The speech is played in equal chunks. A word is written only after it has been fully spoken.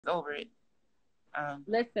over it.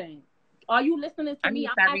 Listen, are you listening to I need me?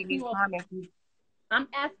 to start reading these comments. I'm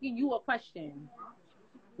asking you a question.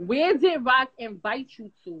 Where did Rock invite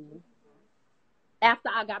you to after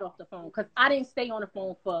I got off the phone? Because I didn't stay on the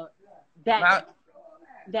phone for that Well,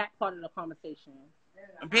 that part of the conversation.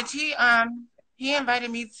 bitch, he invited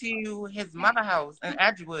me to his mother house in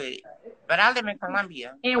Edgewood, but I live in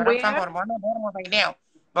Columbia. And But I'm from where? Baltimore. I'm in Baltimore right now.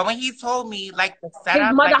 But when he told me like the His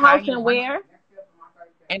setup, mother like how house he and went where?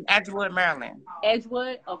 in Edgewood, Maryland.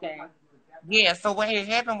 Edgewood? Okay. Yeah. So what had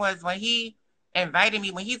happened was when he invited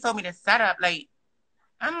me, when he told me the setup, like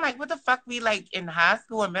I'm like, what the fuck? We like in high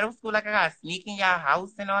school or middle school, like I got to sneak in y'all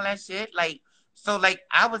house and all that shit. Like, so like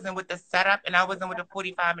I wasn't with the setup and I wasn't with the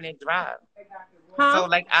 45-minute drive. Huh? So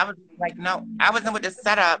like I was like, no, I wasn't with the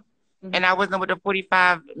setup and I wasn't with the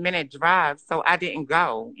 45-minute drive. So I didn't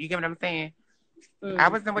go. You get what I'm saying? I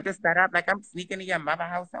Mm. wasn't with the setup. Like I'm sneaking to your mother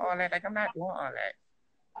house and all that. Like I'm not doing all that.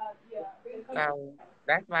 So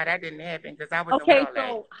that's why that didn't happen because I wasn't with Okay, all that.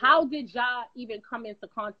 so how did y'all even come into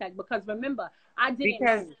contact? Because remember, I didn't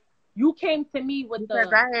Because know. You came to me with because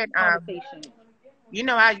the I had conversation.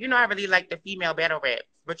 I really like the female battle raps.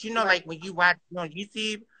 But Right. like when you watch on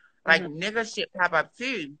YouTube, like Mm-hmm. nigga shit pop up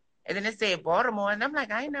too. And then it said Baltimore, and I'm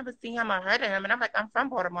like, I ain't never seen him or heard of him. And I'm like, I'm from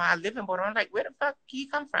Baltimore. I live in Baltimore. I'm like, where the fuck he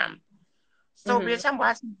come from? So, Mm-hmm. bitch, I'm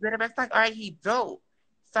watching battle raps. Like, all right, he dope.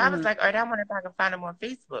 So I was Mm-hmm. like, all right, I wonder if I can find him on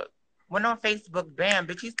Facebook. Went on Facebook, bam,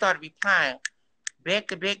 bitch, he started replying back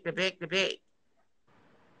to back to back to back.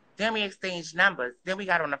 Then we exchanged numbers. Then we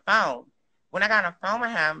got on the phone. When I got on the phone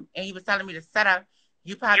with him and he was telling me to set up,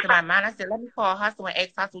 you popped in my mind. I said, let me call Hustle and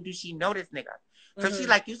ask Hustle, do she know this nigga? So she Mm-hmm.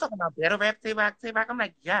 like, you talking about battle rap, Tay-Rock, Tay-Rock? I'm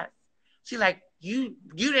like, yes. She like, you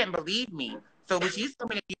didn't believe me. So when she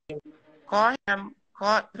told me to call him,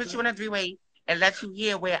 put you in a three-way and let you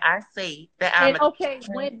hear where I say that I'm And a okay,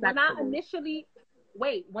 transsexual.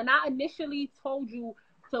 when I initially told you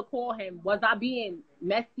to call him, was I being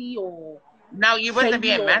messy or No, you wasn't shady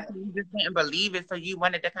being or messy. You just didn't believe it, so you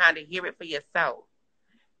wanted to kind of hear it for yourself.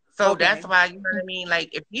 So that's okay? why, you know what I mean?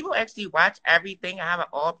 Like, if people actually watch everything and have it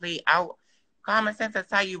all played out, common sense will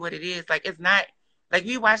tell you what it is. Like, it's not like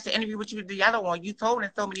we watched the interview with you, the yellow one. You told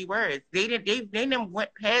in so many words. They didn't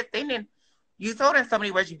went past, they didn't, you told in so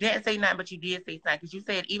many words. You didn't say nothing, but you did say something. Because you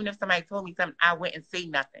said, even if somebody told me something, I wouldn't say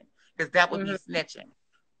nothing. Because that would be Mm-hmm. snitching.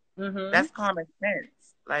 Mm-hmm. That's common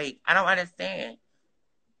sense. Like, I don't understand.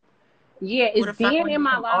 Yeah, Who is the fuck Dan want to in hear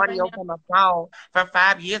my some live right audio now? from a phone from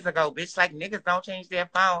 5 years ago, bitch? Like niggas don't change their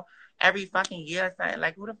phone every fucking year or something.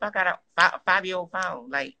 Like who the fuck got a 5-year-old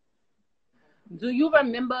phone? Like Do you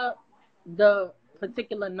remember the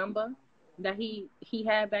particular number that he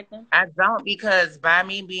had back then? I don't because by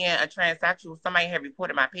me being a transsexual, somebody had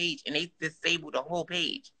reported my page and they disabled the whole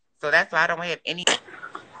page. So that's why I don't have any.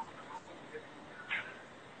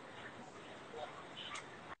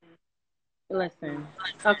 Listen,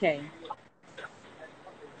 okay,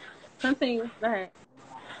 continue. Go ahead.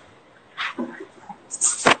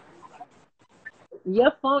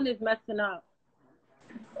 Your phone is messing up,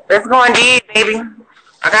 Let's go indeed, baby.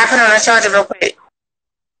 I gotta put it on the charger real quick.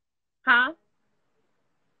 huh?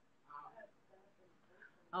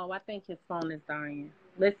 Oh, I think his phone is dying.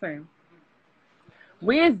 Listen,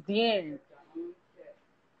 where's Dan?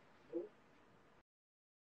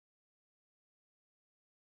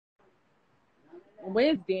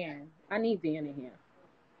 Where's Dan? I need Dan in here.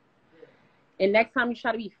 And next time you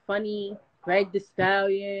try to be funny, Greg the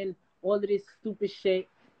Stallion, all of this stupid shit,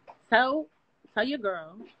 tell tell your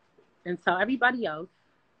girl and tell everybody else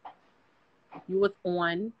you was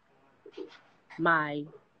on my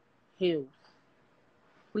heels.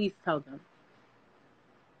 Please tell them.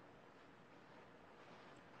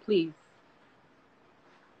 Please.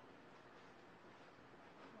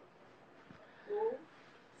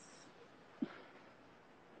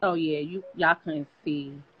 Oh yeah, y'all couldn't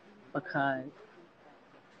see because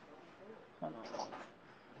hold on.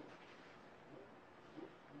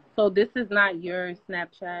 So this is not your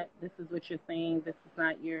Snapchat. This is what you're saying. This is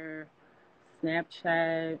not your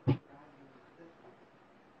Snapchat.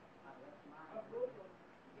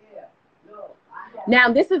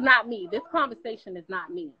 Now this is not me. This conversation is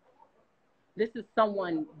not me. This is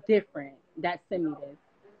someone different that sent me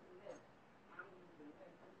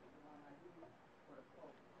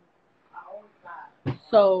this.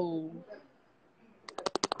 So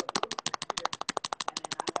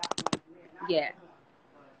yeah,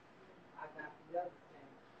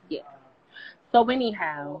 yeah. So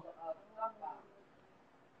anyhow,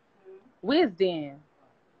 where's Dan?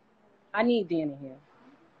 I need Dan in here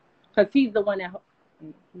because he's the one that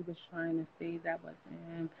he was trying to say that wasn't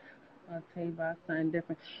him. I'll tell you about something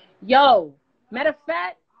different. Yo, matter of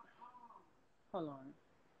fact. Hold on.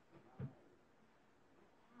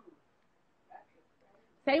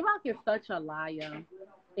 Tay-Rock is such a liar.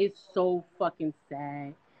 It's so fucking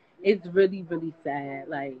sad. It's really, really sad.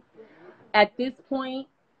 Like, at this point,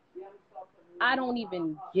 I don't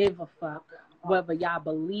even give a fuck whether y'all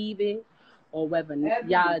believe it or whether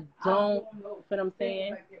y'all don't. You know what I'm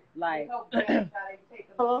saying? Like,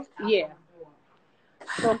 yeah.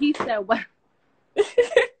 So he said, what?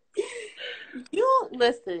 You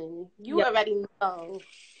listen. You already know.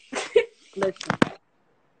 Listen.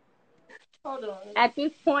 Hold on. At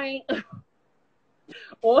this point,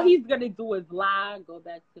 all he's gonna do is lie. Go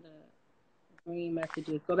back to the green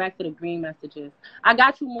messages. Go back to the green messages. I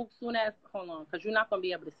got you, Mook. Soon as hold on, because you're not gonna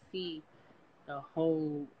be able to see the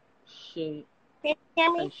whole shit. Can you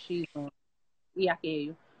hear me? She's on. Yeah, I can hear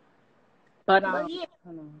you. But yeah,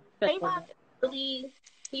 hold on. Tay-Rock really,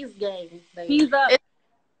 he's gay. Like, He's up.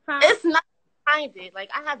 It's not behind it. Like,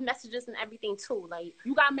 I have messages and everything too. Like,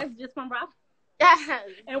 you got messages from Rob? Yes.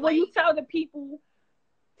 And when you tell the people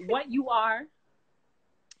what you are,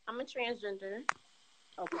 I'm a transgender.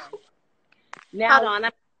 Okay. Now, hold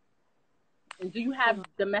on. Do you have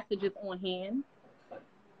the messages on hand?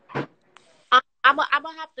 I'm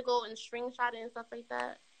gonna have to go and screenshot it and stuff like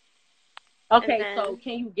that. Okay, so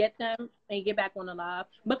can you get them and get back on the live?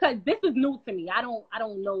 Because this is new to me. I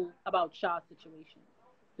don't know about y'all's situation.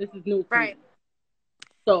 This is new to me.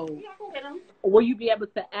 So will you be able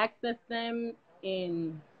to access them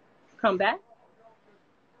and come back?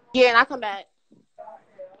 Yeah, and I'll come back.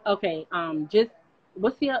 Okay, just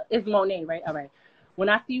what's your it's Monet, right? All right. When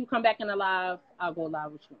I see you come back in the live, I'll go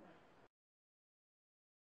live with you.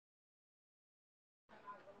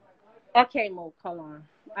 Okay, Mo, hold on.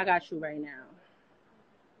 I got you right now.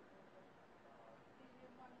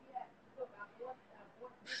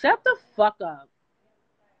 Shut the fuck up.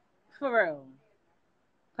 For real.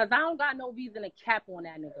 Because I don't got no reason to cap on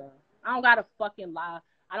that nigga. I don't got to fucking lie.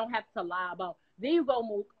 I don't have to lie about... There you go,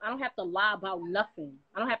 Mook. I don't have to lie about nothing.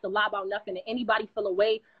 I don't have to lie about nothing. And anybody feel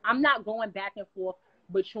away, I'm not going back and forth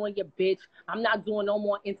with you and your bitch. I'm not doing no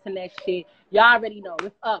more internet shit. Y'all already know.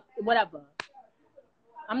 It's up. Whatever.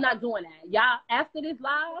 I'm not doing that. Y'all, after this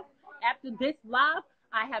live,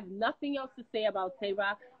 I have nothing else to say about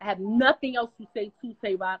Tay-Rock. I have nothing else to say to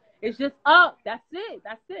Tay-Rock. It's just up. That's it.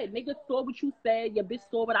 That's it. Nigga saw what you said. Your bitch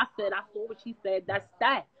saw what I said. I saw what she said. That's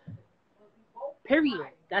that. Period.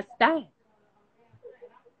 That's that.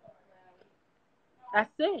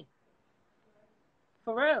 That's it.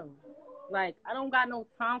 For real. Like, I don't got no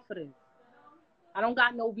time for this. I don't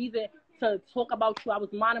got no reason to talk about you. I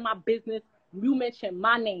was minding my business. You mentioned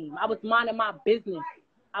my name. I was minding my business.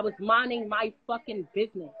 I was minding my fucking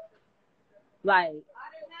business. Like,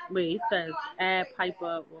 wait, it says add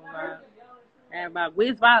Piper or add Rock.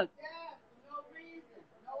 Where's Rock?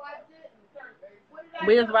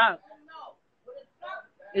 Where's Rock?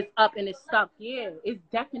 It's up and it's stuck. Yeah, it's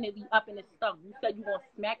definitely up and it's stuck. You said you gonna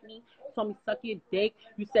smack me. You told me suck your dick.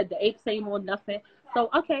 You said the apes ain't more nothing. So,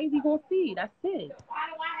 okay, we gonna see. That's it. Why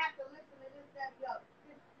do I have to listen to this?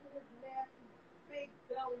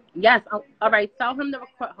 Yes. All right. Tell him to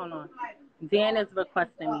request. Hold on. Dan is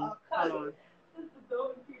requesting me. Hold on.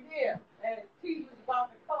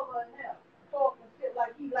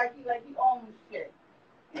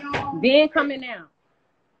 Dan coming now.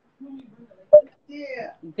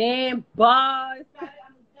 Dan boss.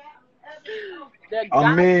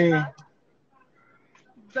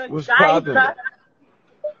 What's poppin'?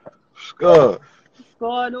 Scud. What's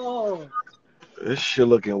going on? This shit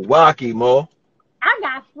looking wacky, Mo. I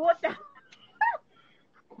got 4,000.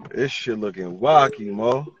 This shit looking wacky,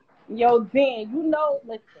 Mo. Yo, Dan, you know,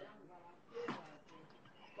 listen.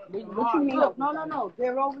 What you mean? No.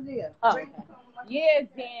 They're over there. Oh. Yeah,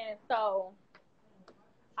 Dan. So,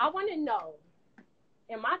 I want to know,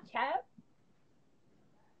 am I capped?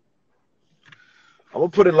 I'm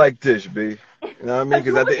going to put it like this, B. You know what I mean?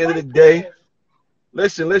 Because at the end of the day,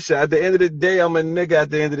 listen, at the end of the day, I'm a nigga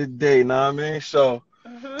at the end of the day, you know what I mean? So,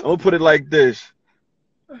 I'm going to put it like this.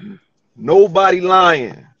 Nobody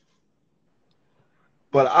lying.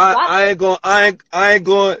 But I ain't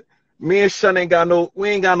going, me and Son we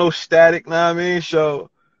ain't got no static, know what I mean? So,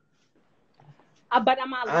 but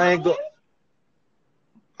am I lying?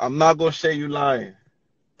 I'm not going to say you lying.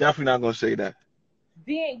 Definitely not going to say that.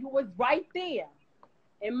 Dan, you was right there.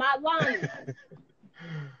 Am I lying?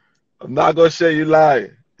 I'm not going to say you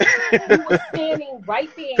lying. You were standing right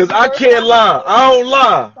there. Because I can't lie. I don't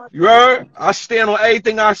lie. You heard? I stand on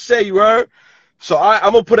everything I say, you heard? So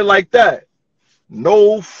I'm going to put it like that.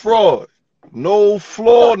 No fraud. No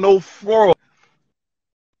flaw, no fraud.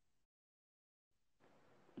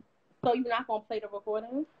 So you're not going to play the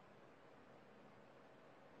recording?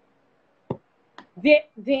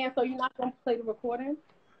 Dan, so you're not gonna play the recording?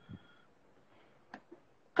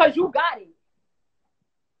 Cause you got it.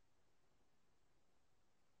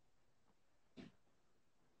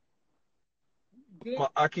 Dan,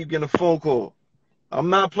 I keep getting a phone call. I'm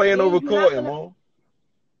not playing no Dan, you're not recording, gonna. Mo.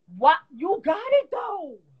 What? You got it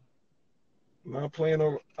though. I'm not playing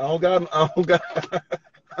no. I don't got.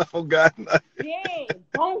 I don't got nothing. Dan,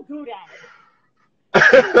 don't do that.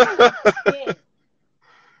 Dan.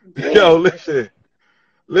 Yo,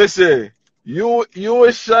 listen. You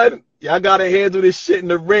and Shun, y'all gotta handle this shit in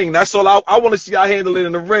the ring. That's all. I want to see y'all handle it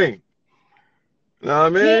in the ring. You know what I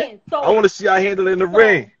mean? Dan, so, I want to see y'all handle it in the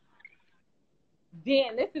ring.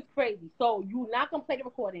 Dan, this is crazy. So you're not gonna play the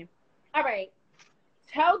recording. All right.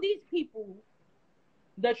 Tell these people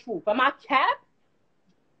the truth. Am I capped?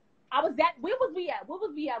 Where was we at? Where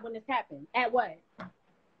was we at when this happened? At what?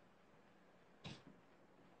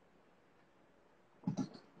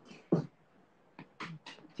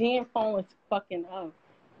 Dan phone is fucking up.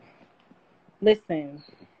 Listen.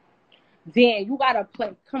 Dan, you gotta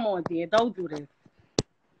play. Come on, Dan. Don't do this.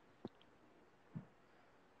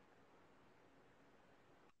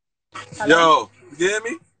 Hello? Yo, you hear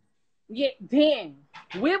me? Yeah, Dan.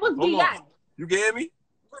 Where was we at? You hear me?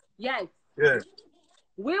 Yes. Yeah.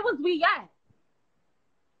 Where was we at?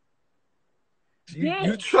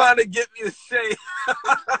 You trying to get me to say.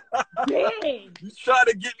 Dan. You trying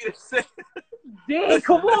to get me to say. Dan,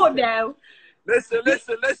 come on now. Listen.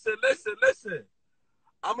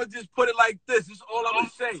 I'm going to just put it like this. This is all I'm going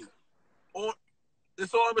to say. This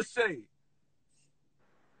is all I'm going to say.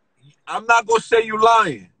 I'm not going to say you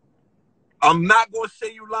lying. I'm not going to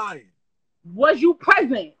say you lying. Was you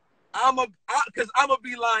present? Because I'm going to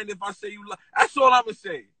be lying if I say you lying. That's all I'm going to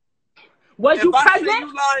say. Was if you I present? Say you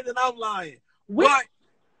lying, then I'm lying. We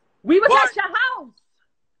was at your house.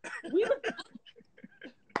 We was.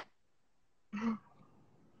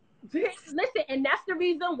 Listen, and that's the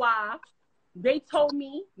reason why they told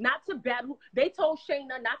me not to battle. They told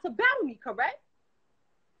Shayna not to battle me, correct?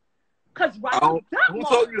 Because Rock was dumb. Who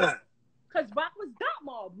told you that? Because Rock was dumb.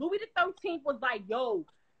 Louis the 13th was like, yo,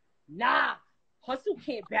 nah, Hustle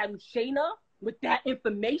can't battle Shayna with that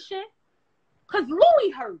information. Because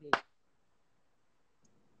Louis heard it.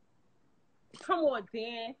 Come on,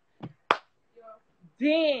 Dan.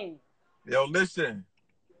 Dan. Yo, listen.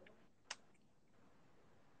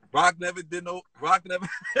 Rock never.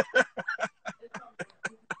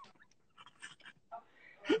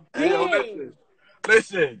 Yo,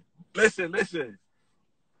 listen.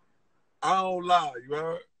 I don't lie, you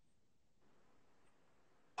heard?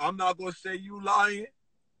 I'm not gonna say you lying,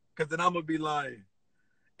 cause then I'm gonna be lying.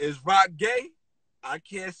 Is Rock gay? I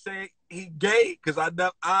can't say he gay, cause I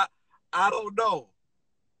don't know.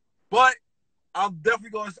 But I'm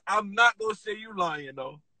not gonna say you lying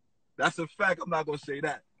though. That's a fact. I'm not gonna say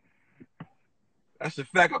that. That's a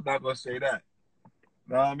fact. I'm not gonna say that.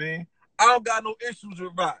 Know what I mean? I don't got no issues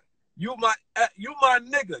with Rock. You my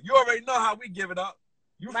nigga. You already know how we give it up.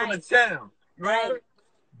 You from the town, right?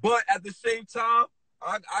 But at the same time,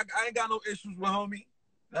 I ain't got no issues with homie.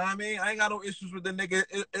 Know what I mean? I ain't got no issues with the nigga.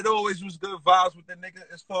 It always was good vibes with the nigga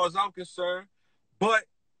as far as I'm concerned. But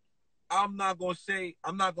I'm not gonna say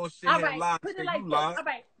all here right, lie. put Say it like you this. lie. All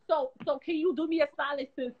right. So can you do me a solid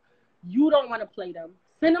since you don't want to play them?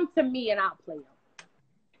 Send them to me and I'll play them.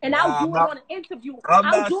 And I'll do it on an interview.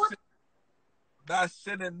 Not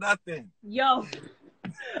sending nothing. Yo,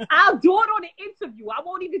 I'll do it on an interview. I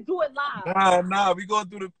won't even do it live. Nah. We going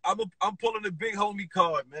through I'm pulling the big homie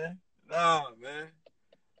card, man. Nah, man.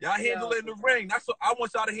 Y'all handle it in the ring. That's what I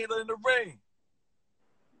want y'all to handle it in the ring.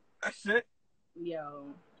 That's it.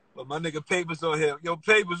 Yo. But my nigga Papers on here. Yo,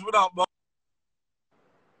 Papers, what up, bro?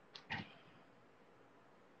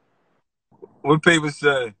 What Papers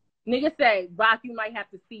say? Nigga say, Rock, you might have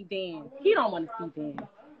to see Dan. He don't want to see Dan.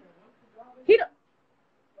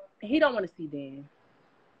 He don't want to see Dan.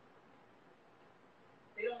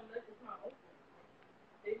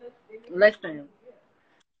 Listen.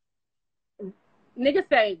 Nigga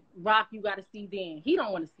say, Rock, you gotta see Dan. He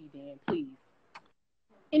don't want to see Dan, please.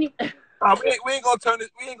 We ain't gonna turn this.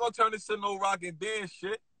 We ain't gonna turn this to no Rock and Dan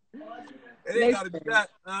shit. It ain't gotta be that.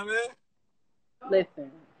 You know what I mean?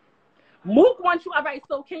 Listen, Mook wants you. All right,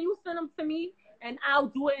 so can you send them to me and I'll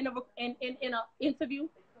do it in an interview?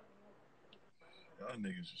 Y'all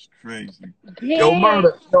niggas is crazy. Yeah. Yo,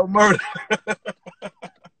 murder.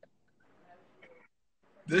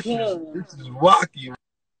 This is Rocky.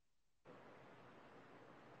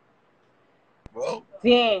 Bro.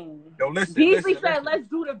 Damn. Yo, listen. Beasley said, let's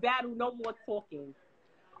do the battle, no more talking.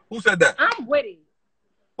 Who said that? I'm with it.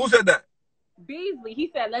 Who said that? Beasley,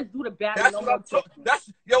 he said, let's do the battle. That's No what more I'm talking.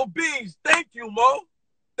 That's yo, Beans. Thank you, Mo.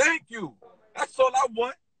 Thank you. That's all I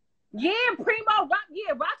want. Yeah, Primo.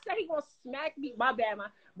 Rock said he gonna smack me. My bad,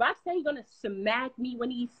 Rock said he gonna smack me when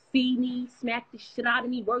he see me, smack the shit out of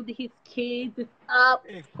me. Word to his kids. It's up.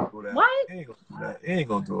 He ain't gonna do that. What? He ain't gonna do that. He ain't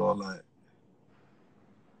gonna do all that.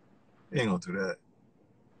 He ain't gonna do that.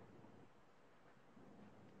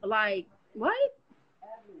 Like what?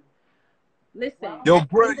 Listen, Yo, at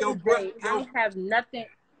the bro, end of yo, the bro, day, I yo, don't have nothing.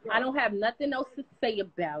 I don't have nothing else to say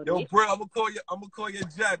about yo, it. bro. I'm gonna call you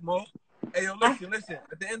Jack, Mo. Hey, yo, listen.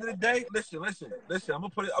 At the end of the day, listen. I'm gonna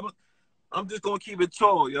put it. I'm just gonna keep it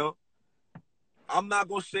tall, yo. I'm not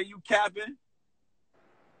gonna say you capping,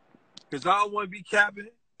 cause I don't want to be capping.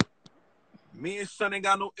 Me and Son ain't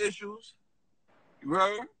got no issues. You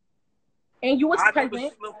heard? And you was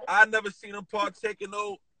present. I never seen him partake in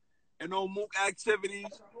no mook activities.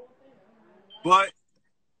 But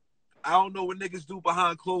I don't know what niggas do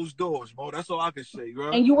behind closed doors, Mo. That's all I can say, you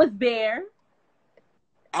heard? And you was there.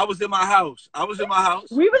 I was in my house. We was in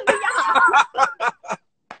your house.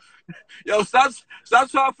 Yo, stop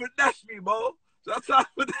trying to finesse me, Mo. Stop trying to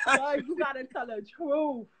finesse Boy, me. you gotta tell the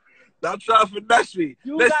truth. Stop trying to finesse me.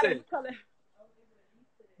 Listen,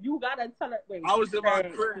 You gotta tell it. Wait, I was in my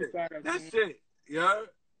crib. That's it. Yeah.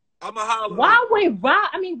 I'm a holler. Why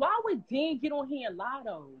would Dan get on here and lie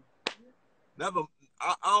though? Never.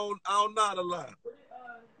 I don't know how to lie.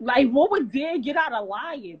 Like, what would Dan get out of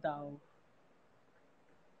lying though?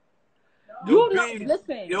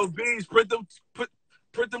 Listen. Yo, Beans, print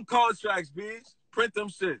them contracts, Beans. Print them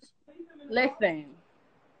shits. Listen.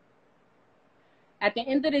 At the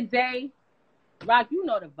end of the day, Rock, you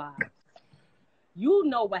know the vibes. You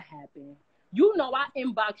know what happened. You know I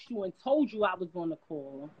inboxed you and told you I was on the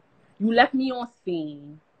call. You left me on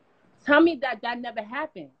scene. Tell me that never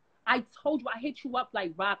happened. I told you, I hit you up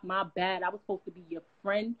like, Rock, my bad. I was supposed to be your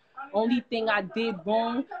friend. Only thing I did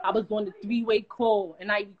wrong, I was on the 3-way call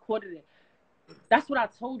and I recorded it. That's what I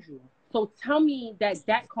told you. So tell me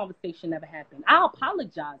that conversation never happened. I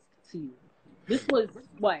apologize to you. This was,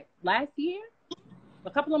 what, last year?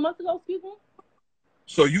 A couple of months ago, excuse me?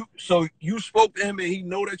 So you spoke to him and he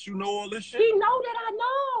know that you know all this shit? He know that I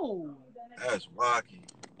know. That's wacky.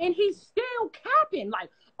 And he's still capping like,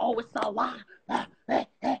 oh, it's a lie.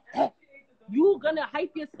 You gonna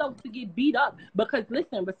hype yourself to get beat up. Because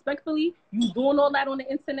listen, respectfully, you doing all that on the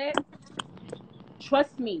internet,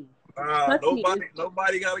 trust me.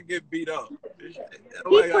 Nobody gotta get beat up.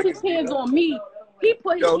 He put his hands on me. He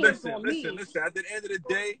put his hands on me. Listen. At the end of the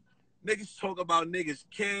day, niggas talk about niggas'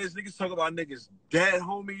 kids. Niggas talk about niggas' dad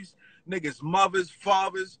homies, niggas' mothers,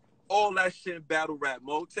 fathers, all that shit in battle rap,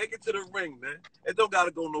 Mo. Take it to the ring, man. It don't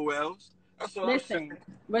gotta go nowhere else. That's all I'm saying.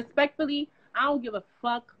 Respectfully, I don't give a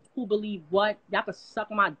fuck who believe what. Y'all can suck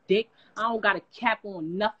my dick. I don't gotta cap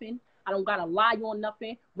on nothing. I don't gotta lie on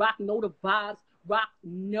nothing. Rock know the vibes. Rock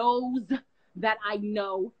knows that I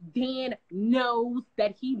know. Dan knows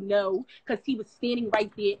that he knows because he was standing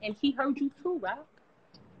right there and he heard you too, Rock.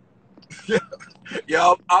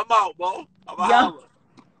 Yo, I'm out, Mo. I'm out.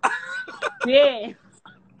 Yeah.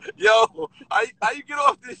 Yo, how you get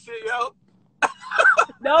off this shit, yo?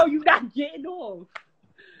 No, you not getting off.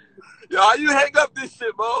 Yo, how you hang up this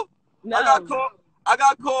shit, Mo? No. I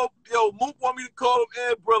got called. Yo, Mook want me to call him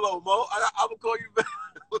Ed Brillo, Mo. I'm gonna call you back.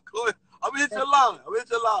 I'm gonna hit your line.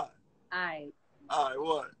 All right,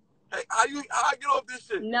 what? Hey, how I get off this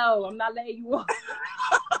shit? No, I'm not letting you off.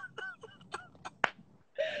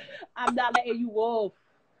 I'm not letting you off.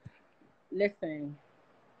 Listen,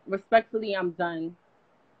 respectfully, I'm done.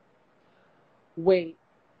 Wait,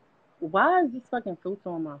 why is this fucking filter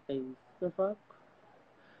on my face? The fuck?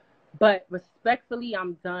 But respectfully,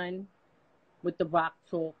 I'm done with the Rock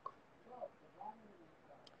talk.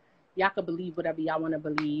 Y'all can believe whatever y'all want to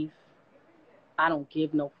believe. I don't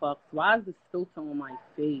give no fucks. Why is this filter on my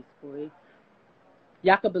face, boy?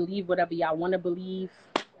 Y'all can believe whatever y'all want to believe.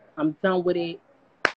 I'm done with it.